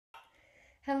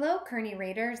Hello, Kearney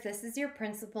Raiders. This is your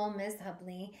principal, Ms.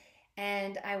 Hubley,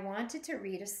 and I wanted to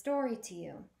read a story to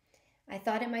you. I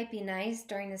thought it might be nice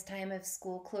during this time of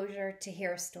school closure to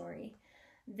hear a story.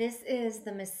 This is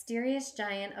The Mysterious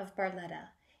Giant of Barletta.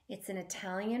 It's an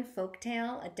Italian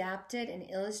folktale adapted and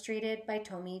illustrated by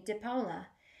Tomie DePaola.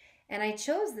 And I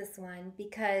chose this one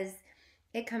because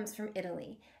it comes from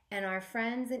Italy, and our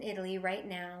friends in Italy right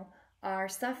now are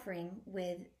suffering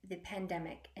with the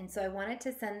pandemic. And so I wanted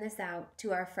to send this out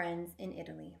to our friends in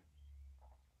Italy.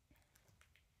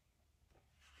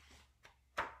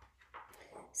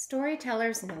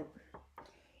 Storyteller's note.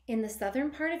 In the southern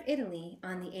part of Italy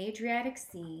on the Adriatic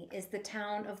Sea is the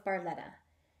town of Barletta.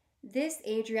 This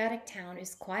Adriatic town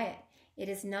is quiet. It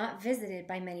is not visited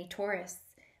by many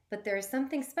tourists, but there is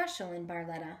something special in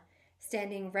Barletta,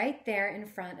 standing right there in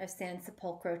front of San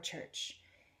Sepolcro Church.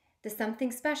 The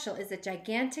something special is a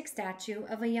gigantic statue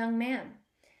of a young man.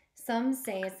 Some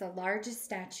say it's the largest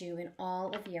statue in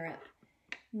all of Europe.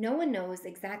 No one knows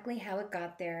exactly how it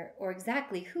got there or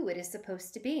exactly who it is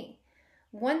supposed to be.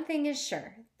 One thing is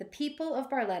sure, the people of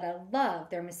Barletta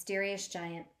love their mysterious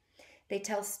giant. They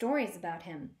tell stories about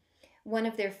him. One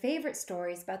of their favorite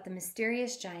stories about the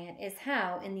mysterious giant is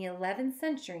how, in the 11th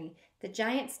century, the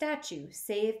giant statue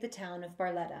saved the town of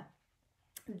Barletta.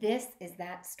 This is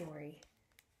that story.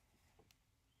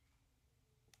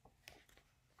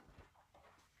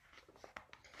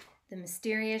 The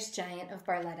Mysterious Giant of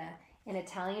Barletta, an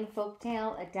Italian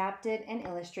folktale adapted and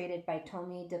illustrated by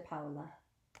Tomie DePaola.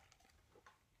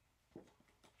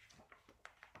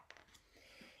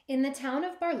 In the town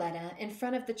of Barletta, in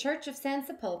front of the church of San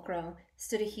Sepolcro,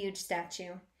 stood a huge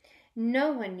statue.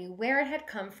 No one knew where it had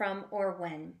come from or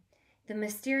when. The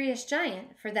mysterious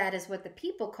giant, for that is what the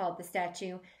people called the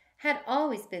statue, had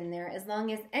always been there as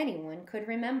long as anyone could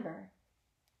remember.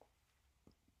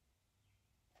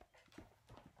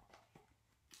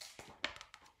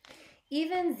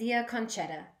 Even Zia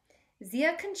Concetta.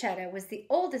 Zia Concetta was the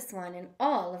oldest one in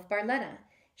all of Barletta.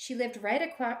 She lived right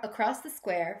across the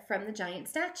square from the giant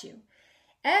statue.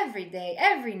 Every day,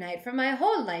 every night, for my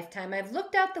whole lifetime, I've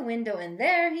looked out the window and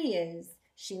there he is,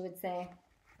 she would say.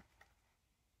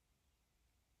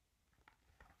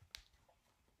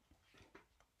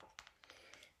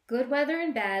 Good weather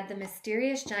and bad, the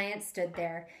mysterious giant stood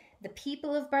there. The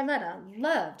people of Barletta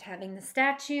loved having the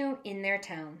statue in their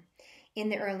town. In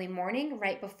the early morning,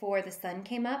 right before the sun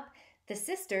came up, the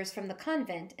sisters from the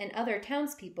convent and other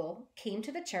townspeople came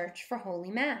to the church for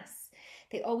Holy Mass.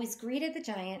 They always greeted the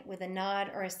giant with a nod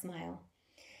or a smile.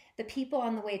 The people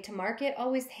on the way to market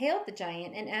always hailed the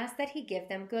giant and asked that he give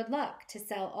them good luck to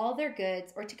sell all their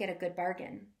goods or to get a good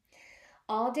bargain.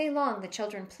 All day long the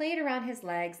children played around his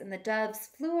legs and the doves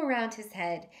flew around his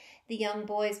head. The young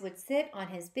boys would sit on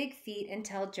his big feet and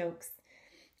tell jokes.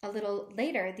 A little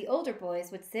later, the older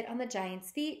boys would sit on the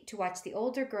giant's feet to watch the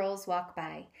older girls walk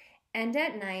by, and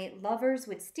at night, lovers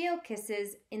would steal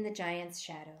kisses in the giant's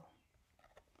shadow.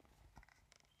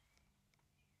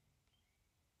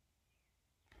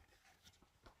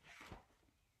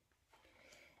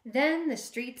 Then the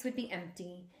streets would be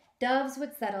empty. Doves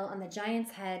would settle on the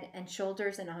giant's head and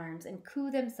shoulders and arms and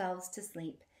coo themselves to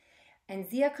sleep. And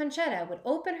Zia Concetta would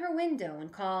open her window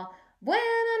and call, "Buona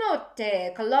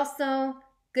notte, Colosso!"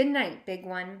 Good night, big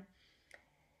one.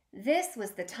 This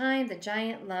was the time the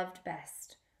giant loved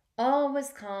best. All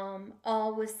was calm,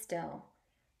 all was still.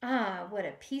 Ah, what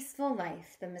a peaceful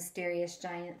life, the mysterious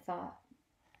giant thought.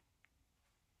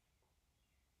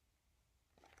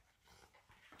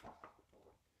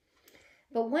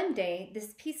 But one day,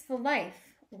 this peaceful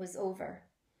life was over.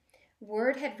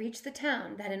 Word had reached the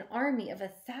town that an army of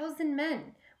 1,000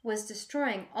 men was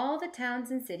destroying all the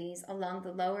towns and cities along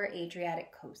the lower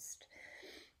Adriatic coast.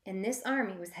 And this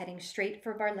army was heading straight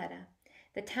for Barletta.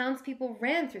 The townspeople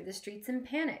ran through the streets in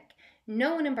panic.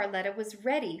 No one in Barletta was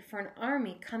ready for an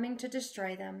army coming to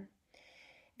destroy them.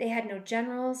 They had no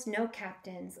generals, no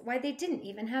captains. Why, they didn't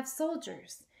even have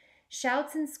soldiers.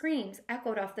 Shouts and screams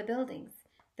echoed off the buildings.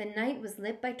 The night was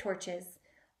lit by torches.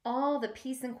 All the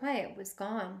peace and quiet was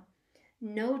gone.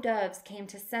 No doves came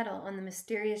to settle on the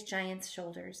mysterious giant's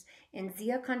shoulders, and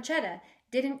Zia Concetta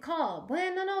didn't call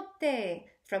 "Buona notte"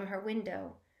 from her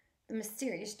window. The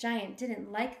mysterious giant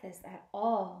didn't like this at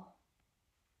all.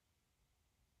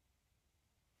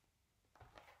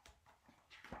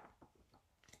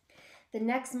 The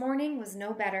next morning was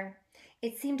no better.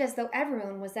 It seemed as though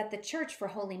everyone was at the church for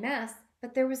Holy Mass,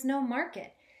 but there was no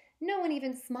market. No one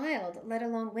even smiled, let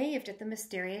alone waved at the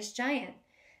mysterious giant.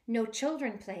 No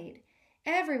children played.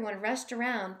 Everyone rushed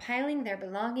around, piling their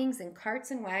belongings in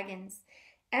carts and wagons.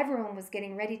 Everyone was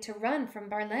getting ready to run from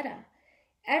Barletta.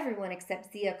 Everyone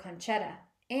except Zia Concetta.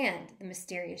 and the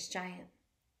mysterious giant.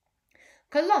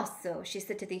 "Colosso," she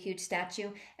said to the huge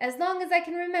statue, "as long as I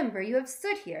can remember, you have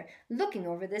stood here, looking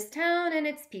over this town and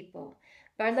its people.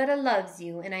 Barletta loves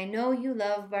you, and I know you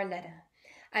love Barletta.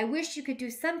 I wish you could do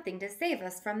something to save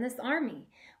us from this army.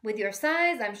 With your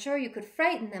size, I'm sure you could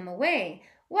frighten them away.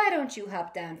 Why don't you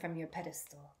hop down from your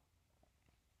pedestal?"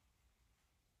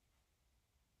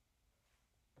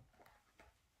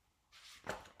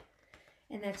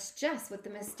 And that's just what the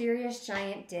mysterious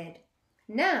giant did.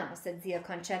 "Now," said Zia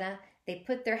Conchetta, they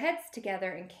put their heads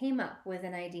together and came up with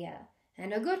an idea.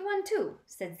 "And a good one, too,"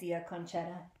 said Zia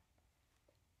Conchetta.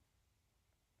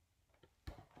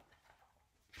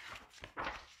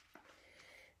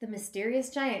 The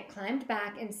mysterious giant climbed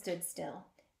back and stood still.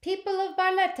 "People of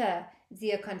Barletta,"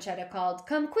 Zia Conchetta called,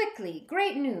 "come quickly,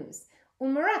 great news.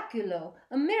 Un miraculo,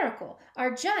 a miracle.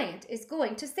 Our giant is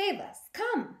going to save us.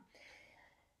 Come."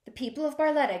 The people of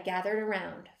Barletta gathered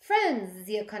around. "Friends,"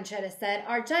 Zia Conchetta said,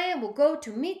 "our giant will go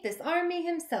to meet this army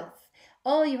himself.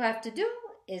 All you have to do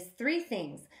is 3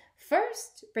 things.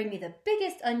 First, bring me the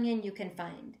biggest onion you can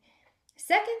find.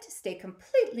 Second, stay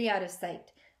completely out of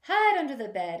sight. Hide under the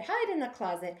bed, hide in the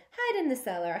closet, hide in the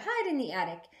cellar, hide in the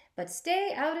attic, but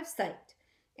stay out of sight.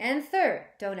 And third,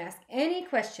 don't ask any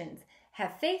questions.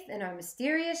 Have faith in our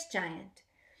mysterious giant."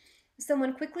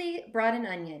 Someone quickly brought an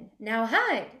onion. "Now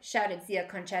hide!" shouted Zia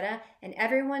Conchetta, and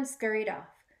everyone scurried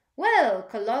off. "Well,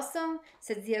 Colosso,"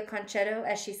 said Zia Conchetta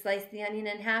as she sliced the onion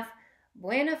in half,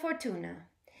 "buena fortuna."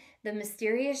 The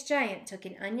mysterious giant took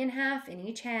an onion half in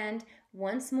each hand,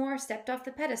 once more stepped off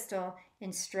the pedestal,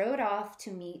 and strode off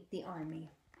to meet the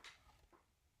army.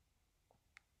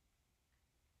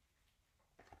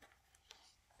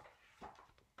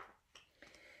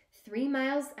 "3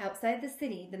 miles outside the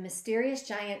city, the mysterious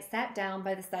giant sat down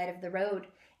by the side of the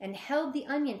road and held the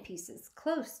onion pieces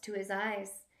close to his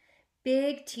eyes.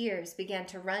 Big tears began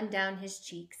to run down his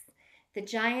cheeks. The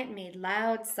giant made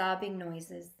loud sobbing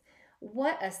noises.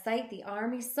 What a sight the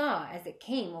army saw as it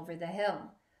came over the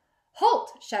hill.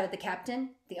 "Halt!" shouted the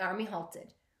captain. The army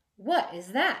halted. "What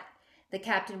is that?" The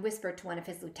captain whispered to one of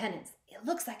his lieutenants. "It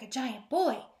looks like a giant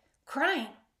boy crying,"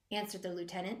 answered the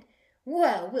lieutenant.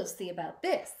 "Well, we'll see about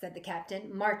this," said the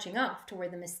captain, marching off to where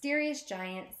the mysterious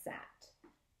giant sat.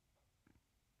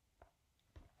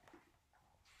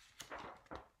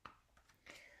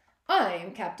 "I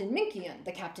am Captain Minkion,"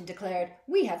 the captain declared.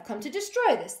 "We have come to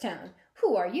destroy this town.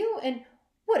 Who are you, and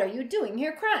what are you doing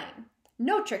here crying?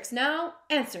 No tricks now.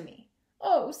 Answer me."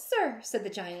 "Oh, sir," said the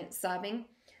giant, sobbing,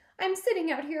 "I'm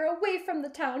sitting out here away from the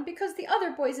town because the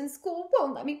other boys in school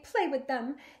won't let me play with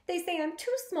them. They say I'm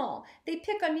too small. They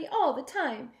pick on me all the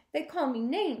time. They call me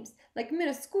names like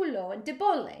minusculo and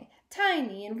debole,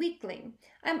 tiny and weakling.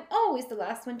 I'm always the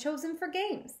last one chosen for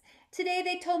games. Today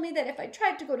they told me that if I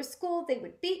tried to go to school, they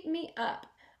would beat me up.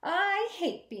 I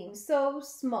hate being so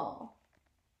small."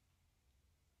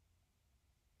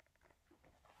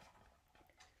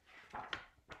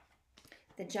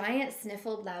 The giant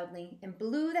sniffled loudly and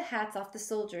blew the hats off the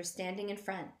soldiers standing in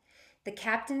front. The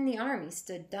captain and the army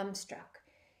stood dumbstruck.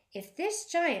 If this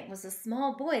giant was a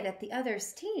small boy that the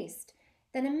others teased,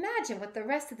 then imagine what the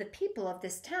rest of the people of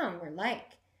this town were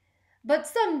like. "But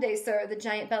someday, sir," the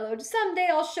giant bellowed, "someday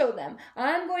I'll show them.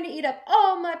 I'm going to eat up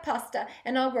all my pasta,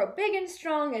 and I'll grow big and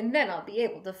strong, and then I'll be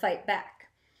able to fight back."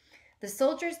 The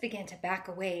soldiers began to back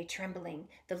away, trembling.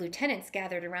 The lieutenants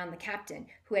gathered around the captain,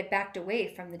 who had backed away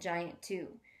from the giant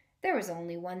too. There was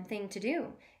only one thing to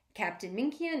do. Captain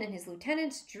Minkion and his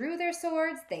lieutenants drew their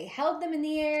swords, they held them in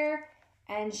the air,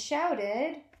 and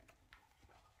shouted,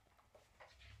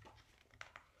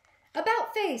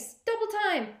 "About face, double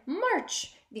time,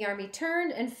 march!" The army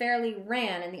turned and fairly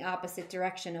ran in the opposite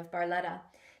direction of Barletta.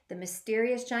 The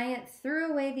mysterious giant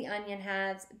threw away the onion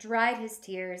halves, dried his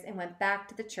tears, and went back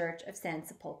to the church of San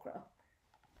Sepolcro.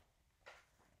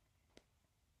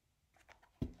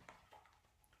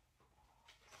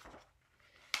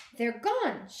 "They're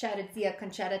gone!" shouted Zia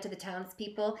Conchetta to the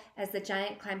townspeople as the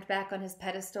giant climbed back on his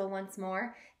pedestal once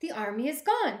more. "The army is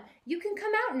gone. You can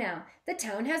come out now. The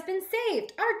town has been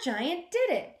saved. Our giant did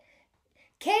it."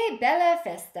 Que bella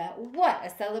festa! What a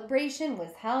celebration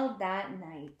was held that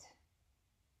night.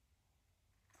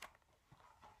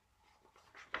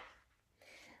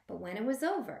 But when it was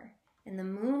over and the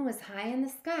moon was high in the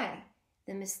sky,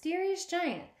 the mysterious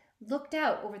giant looked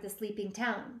out over the sleeping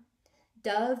town.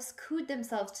 Doves cooed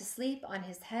themselves to sleep on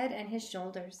his head and his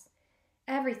shoulders.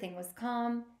 Everything was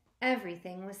calm,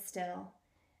 everything was still.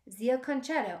 Zia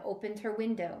Conchetta opened her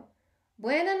window.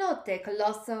 "Buona notte,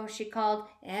 Colosso," she called,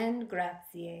 "and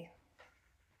grazie."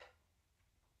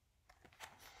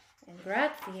 And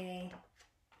grazie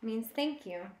means thank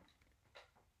you.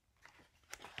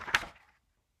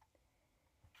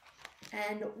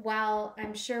 And while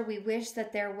I'm sure we wish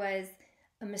that there was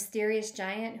a mysterious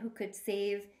giant who could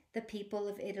save the people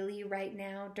of Italy right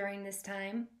now during this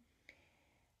time,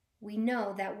 we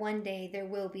know that one day there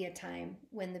will be a time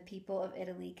when the people of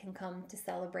Italy can come to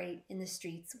celebrate in the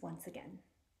streets once again.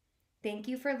 Thank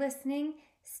you for listening.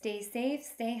 Stay safe,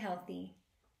 stay healthy.